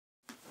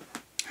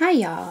Hi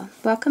y'all,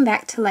 welcome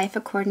back to Life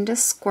According to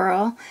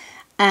Squirrel.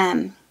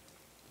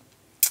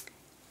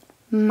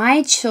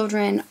 My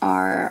children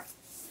are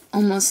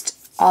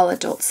almost all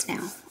adults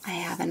now. I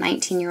have a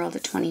 19-year-old, a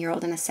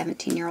 20-year-old, and a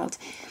 17-year-old,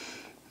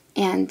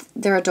 and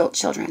they're adult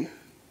children.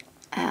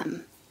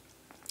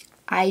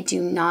 I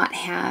do not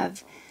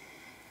have,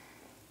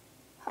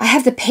 I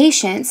have the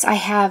patience, I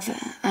have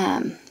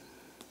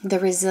the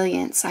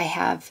resilience, I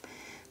have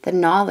the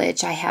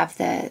knowledge, I have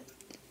the,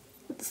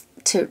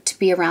 to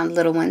be around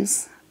little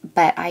ones,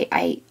 but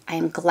I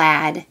am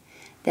glad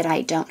that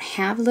I don't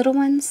have little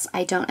ones.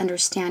 I don't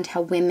understand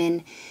how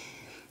women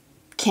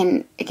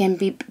can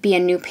be a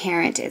new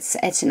parent.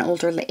 It's an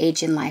older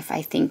age in life.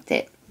 I think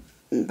that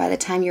by the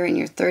time you're in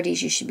your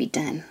 30s, you should be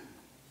done.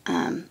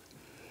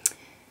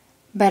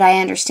 But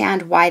I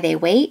understand why they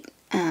wait.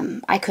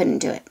 I couldn't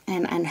do it,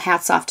 and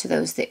hats off to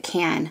those that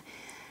can.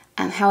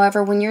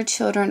 However, when your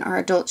children are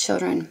adult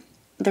children,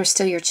 they're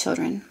still your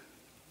children.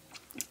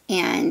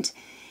 And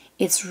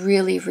it's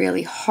really,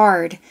 really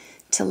hard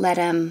to let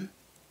them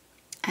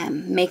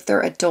make their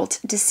adult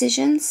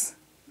decisions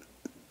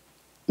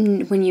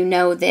when you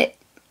know that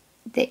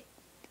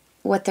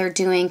what they're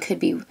doing could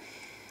be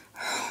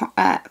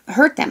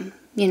hurt them.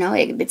 You know,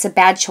 it's a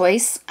bad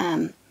choice.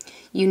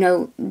 You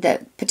know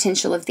the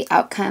potential of the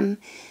outcome.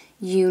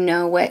 You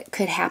know what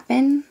could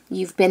happen.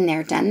 You've been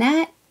there, done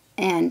that.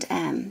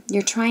 And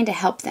you're trying to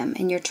help them,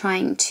 and you're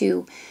trying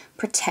to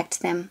protect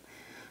them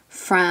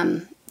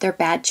from their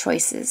bad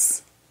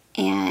choices.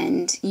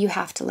 And you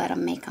have to let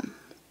them make them.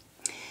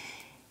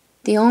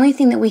 The only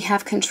thing that we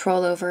have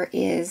control over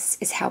is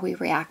how we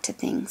react to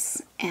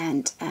things.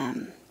 And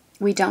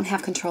we don't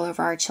have control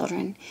over our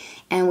children,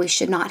 and we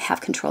should not have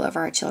control over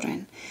our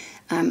children.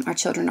 Our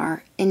children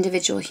are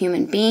individual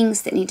human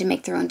beings that need to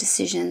make their own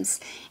decisions,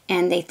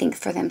 and they think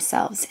for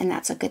themselves, and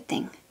that's a good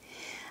thing.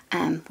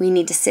 We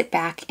need to sit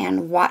back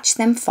and watch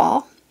them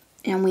fall,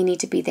 and we need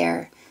to be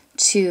there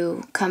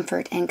to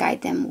comfort and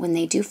guide them when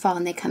they do fall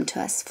and they come to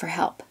us for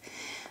help.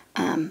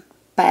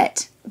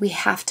 But we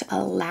have to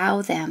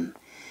allow them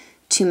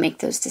to make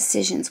those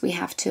decisions. We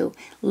have to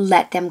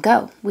let them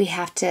go. We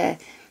have to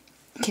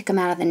kick them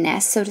out of the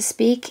nest, so to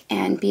speak,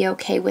 and be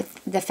okay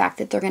with the fact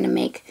that they're going to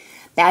make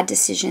bad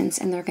decisions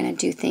and they're going to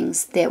do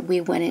things that we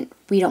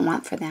don't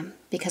want for them,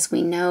 because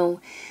we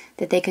know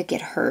that they could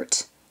get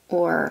hurt,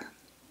 or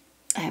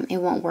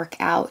it won't work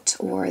out,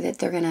 or that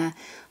they're going to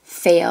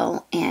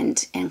fail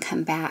and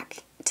come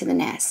back to the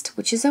nest,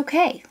 which is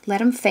okay. Let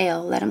them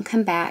fail. Let them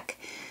come back.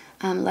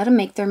 Let them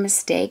make their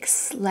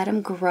mistakes. Let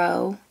them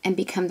grow and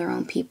become their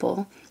own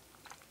people.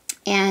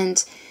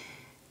 And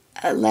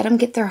let them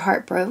get their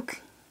heart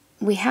broke.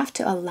 We have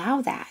to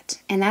allow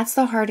that. And that's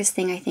the hardest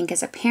thing, I think,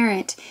 as a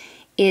parent,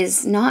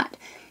 is not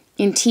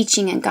in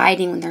teaching and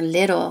guiding when they're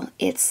little.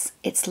 It's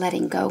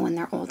letting go when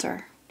they're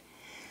older.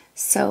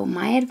 So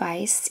my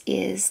advice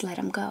is let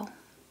them go.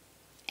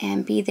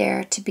 And be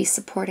there to be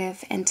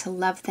supportive and to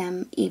love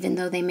them even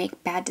though they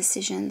make bad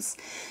decisions.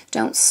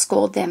 Don't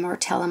scold them or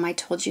tell them I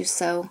told you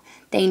so.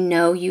 They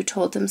know you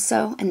told them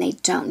so, and they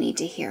don't need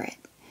to hear it.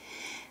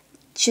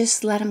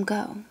 Just let them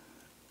go.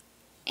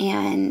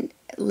 And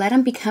let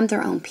them become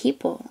their own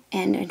people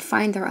and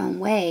find their own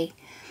way.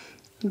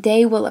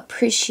 They will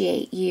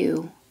appreciate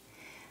you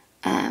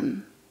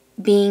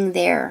being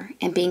there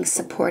and being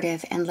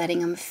supportive and letting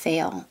them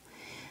fail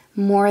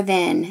more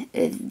than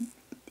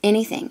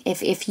anything.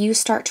 If you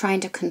start trying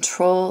to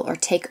control or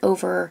take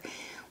over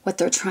what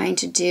they're trying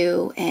to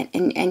do,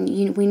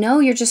 and we know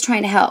you're just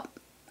trying to help.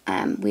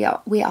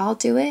 We all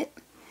do it.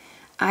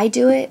 I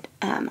do it.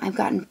 I've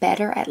gotten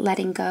better at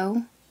letting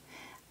go.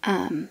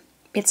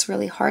 It's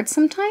really hard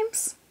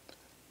sometimes,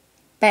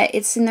 but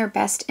it's in their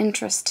best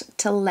interest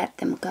to let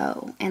them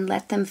go and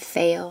let them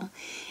fail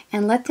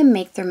and let them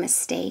make their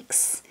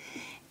mistakes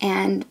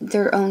and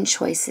their own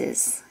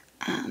choices.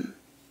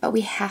 But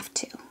we have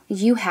to.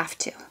 You have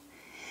to.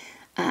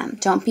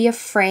 Don't be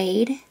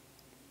afraid.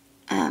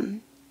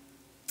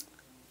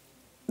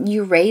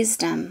 You raised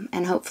them,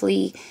 and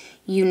hopefully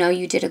you know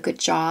you did a good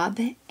job,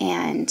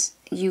 and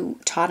you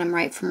taught them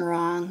right from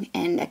wrong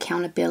and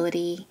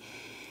accountability.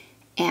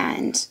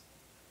 And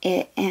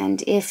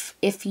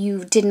if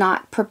you did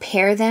not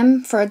prepare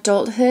them for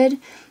adulthood,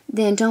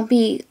 then don't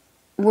be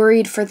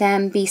worried for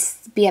them. Be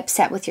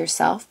upset with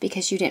yourself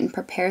because you didn't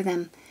prepare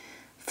them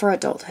for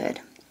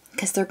adulthood.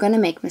 Because they're going to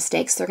make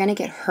mistakes. They're going to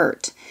get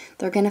hurt.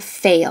 They're going to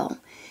fail.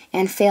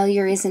 And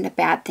failure isn't a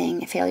bad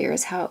thing. Failure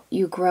is how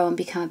you grow and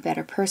become a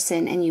better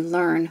person, and you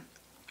learn.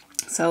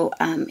 So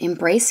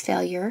embrace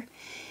failure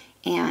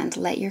and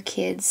let your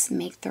kids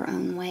make their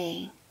own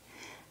way.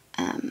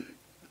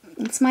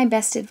 It's my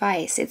best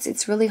advice.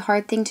 It's a really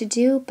hard thing to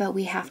do, but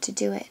we have to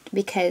do it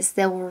because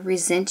they will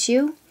resent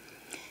you.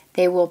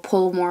 They will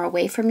pull more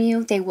away from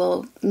you. They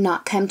will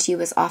not come to you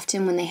as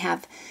often when they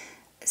have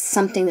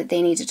something that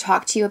they need to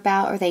talk to you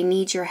about or they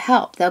need your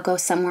help. They'll go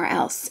somewhere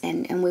else,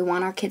 and we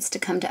want our kids to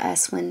come to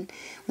us when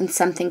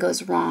something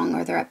goes wrong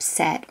or they're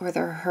upset or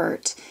they're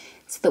hurt,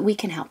 so that we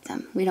can help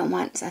them. We don't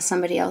want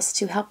somebody else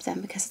to help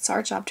them because it's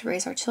our job to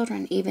raise our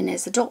children, even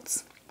as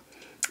adults.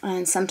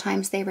 And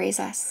sometimes they raise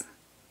us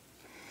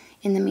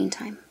in the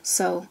meantime.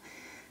 So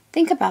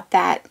think about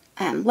that.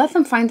 Let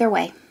them find their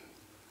way.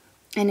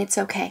 And it's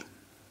okay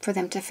for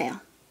them to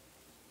fail.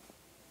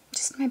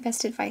 Just my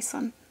best advice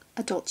on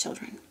adult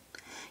children.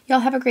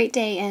 Y'all have a great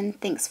day, and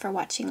thanks for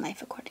watching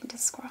Life According to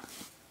Squirrel.